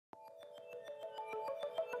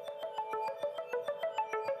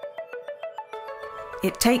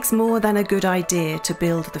It takes more than a good idea to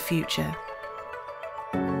build the future.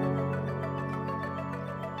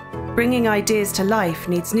 Bringing ideas to life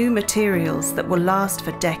needs new materials that will last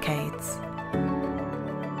for decades.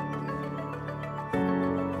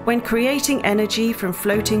 When creating energy from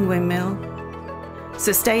floating windmill,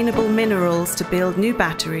 sustainable minerals to build new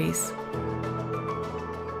batteries,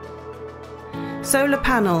 solar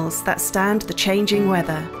panels that stand the changing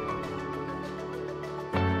weather,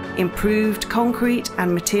 improved concrete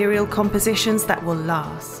and material compositions that will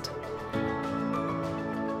last.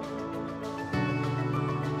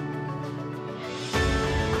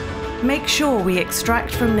 Make sure we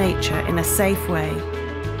extract from nature in a safe way.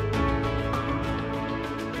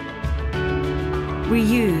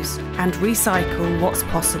 Reuse and recycle what's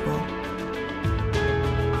possible.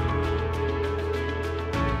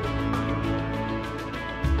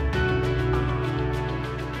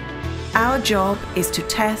 Our job is to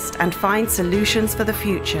test and find solutions for the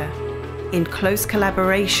future in close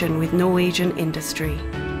collaboration with Norwegian industry.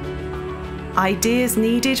 Ideas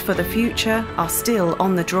needed for the future are still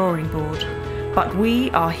on the drawing board, but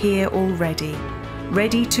we are here already,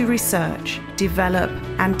 ready to research, develop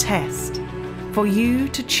and test, for you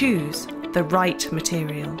to choose the right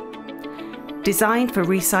material. Designed for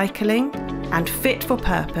recycling and fit for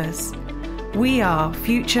purpose, we are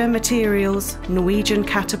Future Materials Norwegian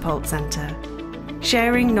Catapult Centre,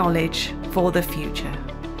 sharing knowledge for the future.